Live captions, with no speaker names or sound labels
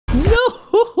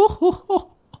No!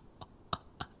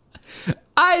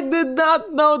 I did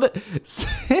not know that.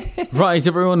 Right,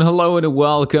 everyone, hello and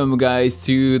welcome, guys,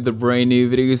 to the brand new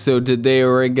video. So today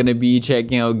we're gonna be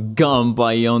checking out GGUM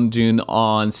by YEONJUN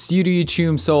on Studio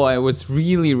CHOOM. So I was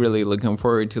really looking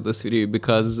forward to this video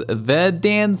because the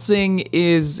dancing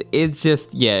it's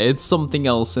just, yeah, it's something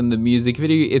else in the music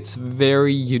video. It's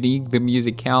very unique, the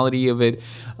musicality of it,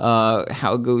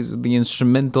 how it goes with the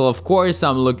instrumental. Of course,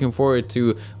 I'm looking forward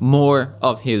to more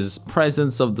of his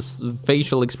presence, of the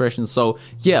facial expression. So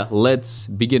yeah, let's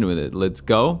begin with it. Let's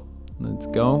go.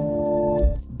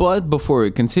 But before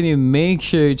we continue, make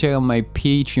sure you check out my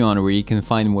Patreon, where you can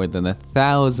find more than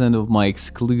 1,000 of my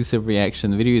exclusive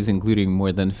reaction videos, including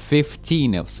more than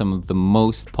 15 of some of the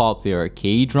most popular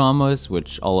K-dramas,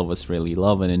 which all of us really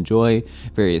love and enjoy,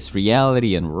 various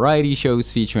reality and variety shows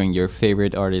featuring your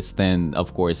favorite artists, then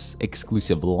of course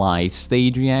exclusive live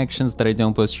stage reactions that I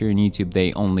don't post here on YouTube.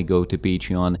 They only go to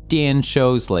Patreon. Dance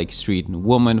shows like Street and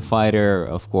Woman Fighter,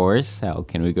 of course, how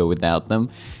can we go without them?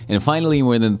 And finally,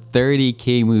 more than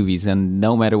 30k movies, and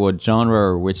no matter what genre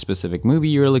or which specific movie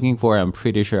you're looking for, I'm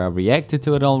pretty sure I've reacted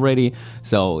to it already.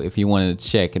 So if you want to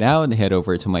check it out, head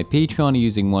over to my Patreon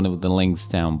using one of the links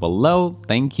down below.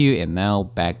 Thank you, and now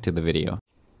back to the video.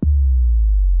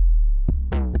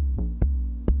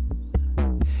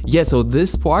 Yeah, so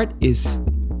this part is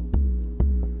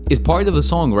part of the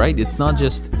song, right? It's not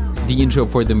just the intro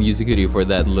for the music video, for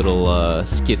that little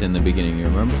skit in the beginning, you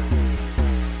remember?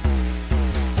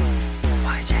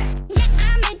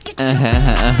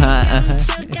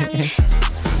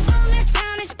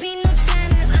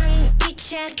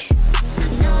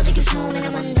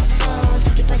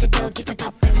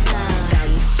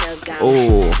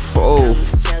 Oh.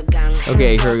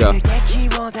 Okay, here we go.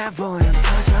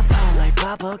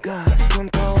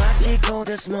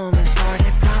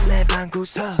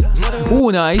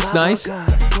 Ooh, nice.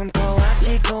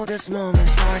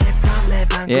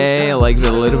 Yeah, like a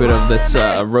little bit of this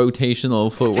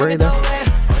rotational footwork there.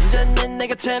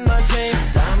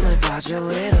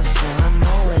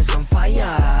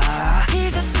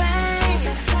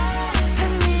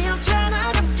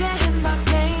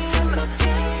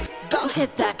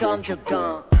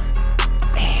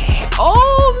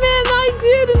 Oh man, I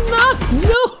did not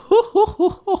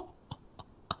know.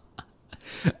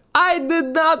 I did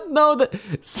not know that.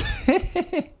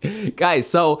 Guys,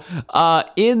 so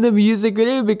in the music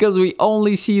video, because we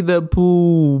only see the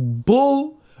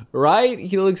boo, right?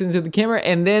 He looks into the camera,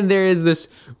 and then there is this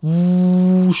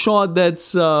shot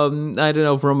that's I don't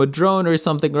know, from a drone or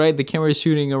something, right? The camera is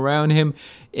shooting around him,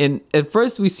 and at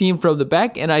first we see him from the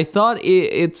back, and I thought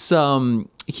it's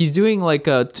he's doing like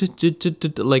a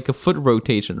foot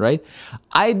rotation, right?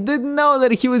 I didn't know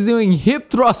that he was doing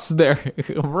hip thrusts there.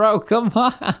 Bro, come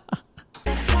on.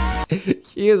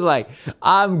 He is like,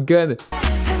 I'm gonna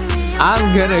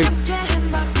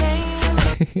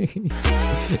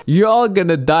you're all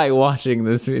gonna die watching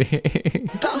this video.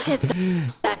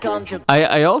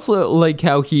 I also like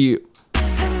how he,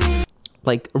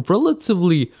 like,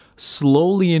 relatively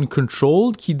slowly and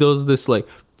controlled, he does this like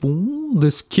boom,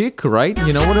 this kick, right?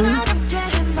 You know what I mean?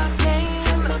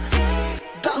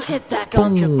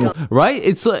 Boom, right?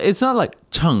 It's not like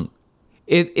chung.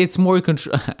 It's more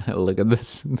control. Look at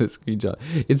this screenshot.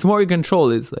 It's more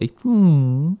control. It's like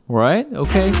right?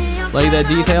 Okay, like that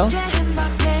detail.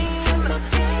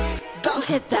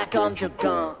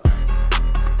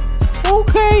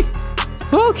 Okay.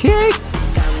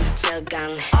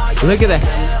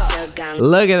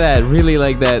 Look at that. Really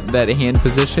like that hand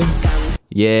position.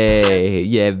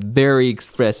 Yeah, very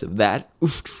expressive. That.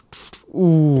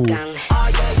 Ooh.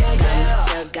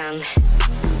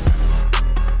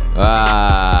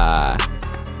 Ah.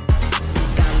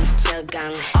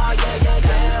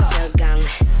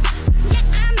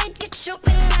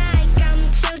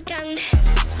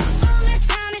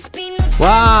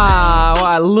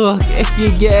 Wow, look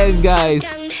again, guys.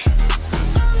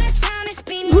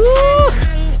 Woo.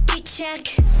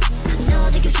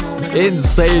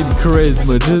 Insane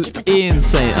charisma, just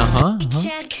insane.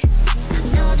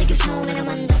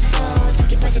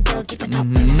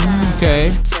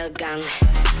 Okay.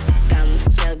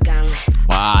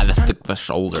 Wow, the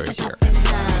shoulders here.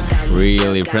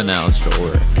 Really pronounced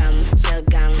shoulder.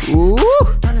 Ooh.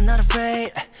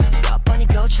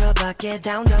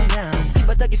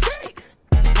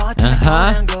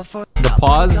 The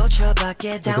pause. Look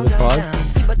at the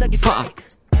pause.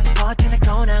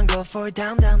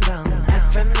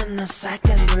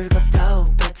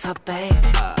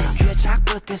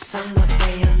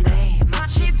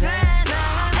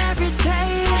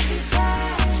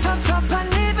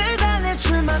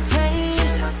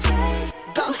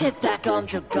 Go hit that gumm.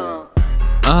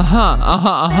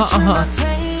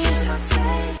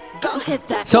 Go hit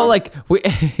that. So like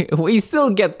we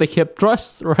still get the hip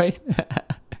thrust, right?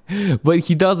 But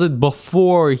he does it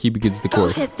before he begins the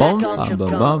chorus. Boom, bam, bam,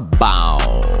 bam,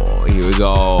 bow. Here we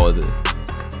go.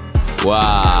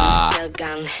 Wow.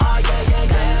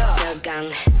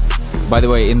 By the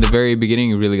way, in the very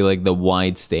beginning, really like the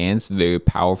wide stance, very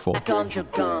powerful. Boom.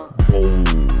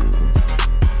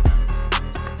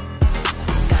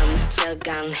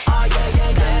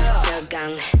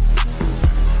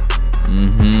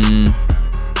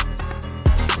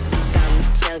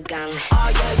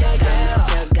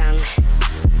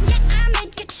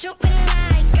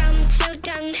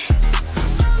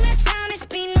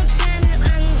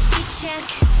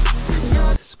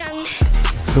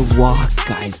 The walk,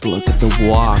 guys, look at the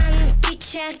walk.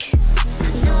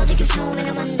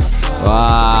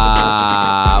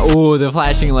 Wow. Ooh, the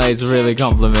flashing lights really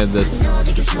complement this.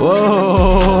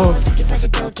 Whoa.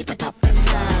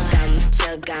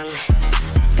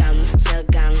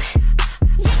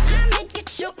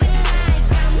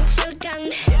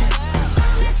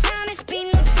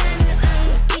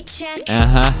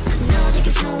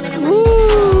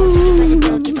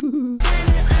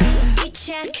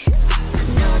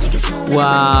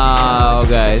 Wow,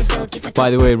 guys.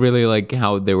 By the way, really like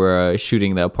how they were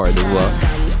shooting that part as well.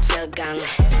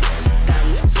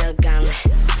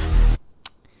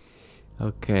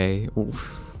 Okay.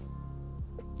 Oof.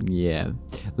 Yeah.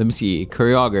 Let me see.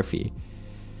 Choreography.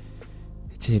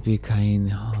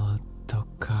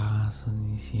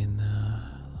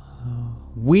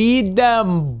 We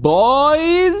them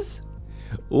boys?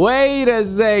 Wait a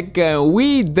second.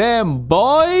 We them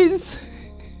boys?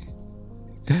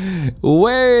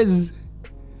 Where's...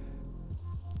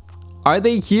 Are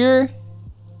they here?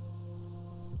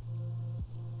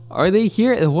 Are they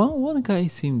here? One guy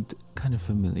seemed kind of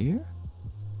familiar.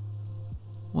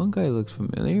 One guy looks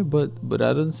familiar, but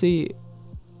I don't see...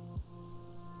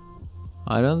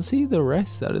 I don't see the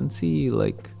rest. I don't see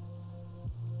like...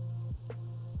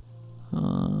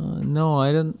 no,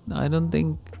 I don't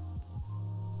think...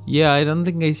 Yeah, I don't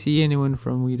think I see anyone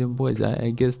from We Them Boys.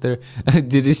 I guess they're...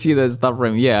 Did you see that stuff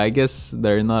from... Yeah, I guess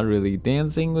they're not really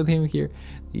dancing with him here.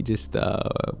 He just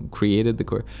created the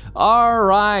chord.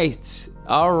 Alright.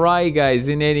 Alright, guys.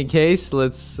 In any case,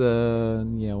 let's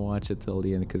yeah, watch it till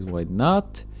the end, because why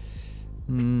not?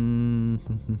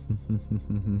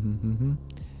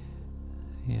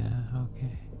 Yeah,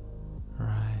 okay.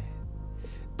 Right.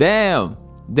 Damn.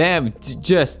 Damn,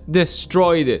 just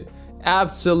destroyed it.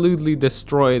 Absolutely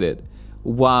destroyed it.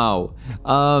 Wow.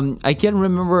 I can't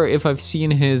remember if I've seen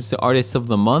his Artist of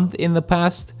the Month in the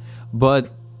past,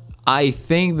 but I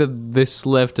think that this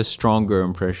left a stronger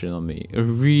impression on me.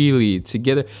 Really,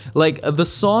 together, like the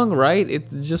song, right?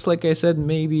 It's just like I said,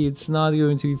 maybe it's not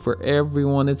going to be for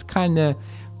everyone. It's kind of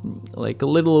like a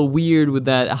little weird with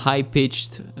that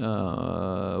high-pitched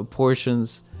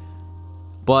portions,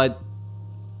 but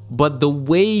the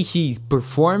way he's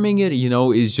performing it, you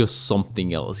know, is just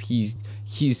something else. He's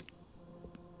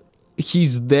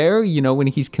there, you know, when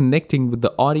he's connecting with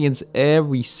the audience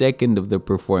every second of the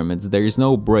performance. There's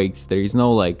no breaks. There's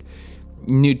no like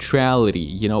neutrality.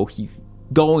 You know, he's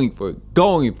going for it,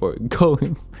 going for it,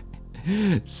 going for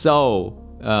it. So,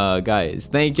 guys,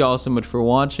 thank you all so much for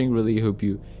watching. Really hope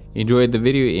you enjoyed the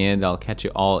video, and I'll catch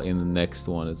you all in the next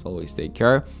one. As always, take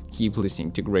care, keep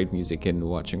listening to great music and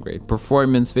watching great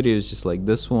performance videos just like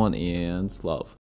this one, and love.